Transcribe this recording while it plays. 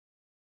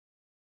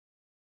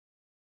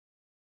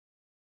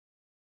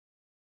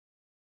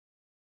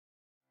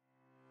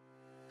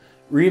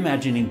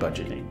Reimagining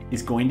budgeting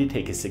is going to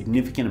take a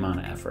significant amount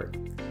of effort.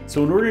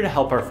 So in order to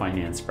help our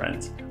finance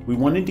friends, we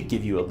wanted to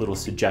give you a little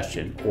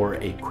suggestion or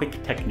a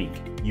quick technique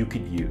you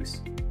could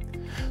use.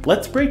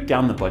 Let's break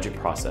down the budget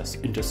process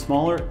into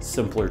smaller,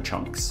 simpler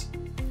chunks.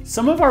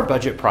 Some of our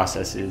budget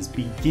processes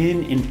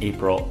begin in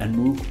April and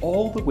move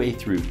all the way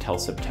through till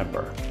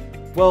September.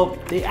 Well,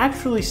 they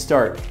actually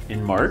start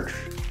in March.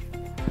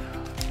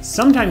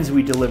 Sometimes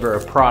we deliver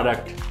a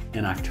product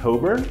in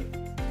October.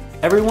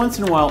 Every once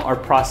in a while, our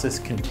process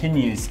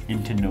continues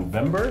into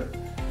November,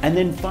 and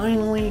then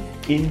finally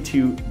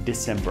into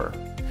December.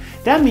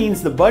 That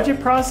means the budget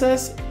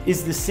process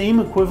is the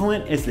same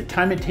equivalent as the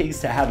time it takes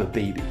to have a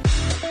baby.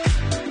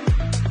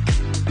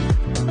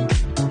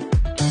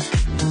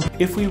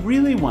 If we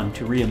really want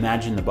to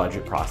reimagine the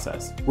budget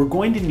process, we're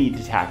going to need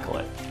to tackle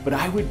it, but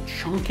I would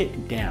chunk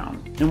it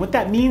down. And what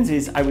that means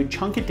is I would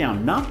chunk it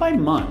down not by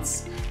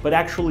months, but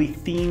actually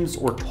themes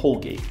or toll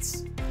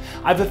gates.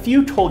 I have a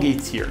few toll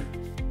gates here.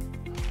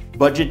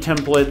 Budget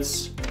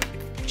templates,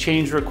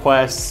 change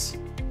requests,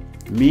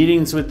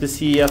 meetings with the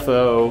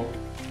CFO,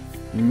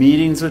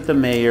 meetings with the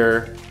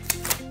mayor,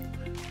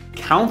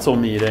 council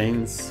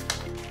meetings,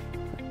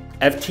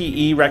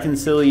 FTE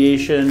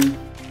reconciliation,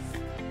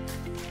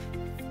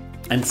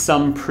 and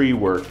some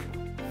pre-work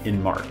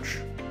in March.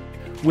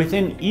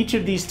 Within each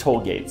of these toll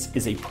gates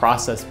is a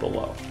process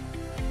below.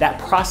 That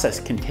process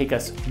can take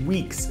us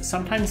weeks,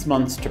 sometimes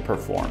months to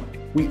perform.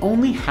 We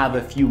only have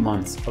a few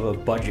months of a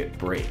budget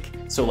break,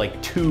 so like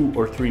 2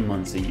 or 3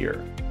 months a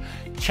year.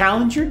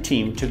 Challenge your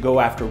team to go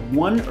after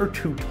 1 or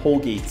 2 toll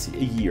gates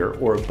a year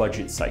or a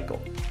budget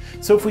cycle.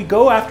 So if we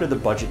go after the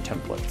budget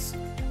templates,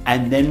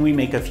 and then we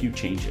make a few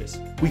changes,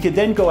 we could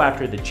then go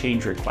after the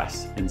change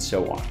requests and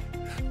so on.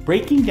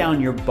 Breaking down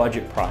your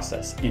budget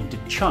process into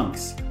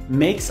chunks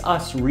makes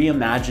us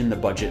reimagine the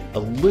budget a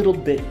little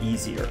bit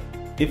easier.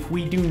 If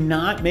we do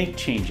not make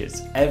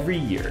changes every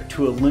year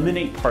to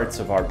eliminate parts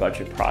of our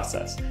budget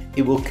process,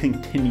 it will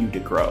continue to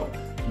grow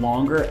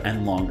longer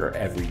and longer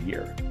every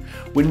year.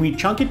 When we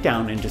chunk it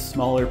down into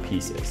smaller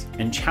pieces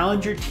and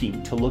challenge your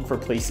team to look for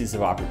places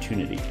of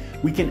opportunity,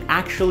 we can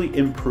actually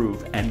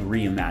improve and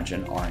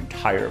reimagine our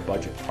entire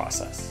budget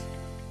process.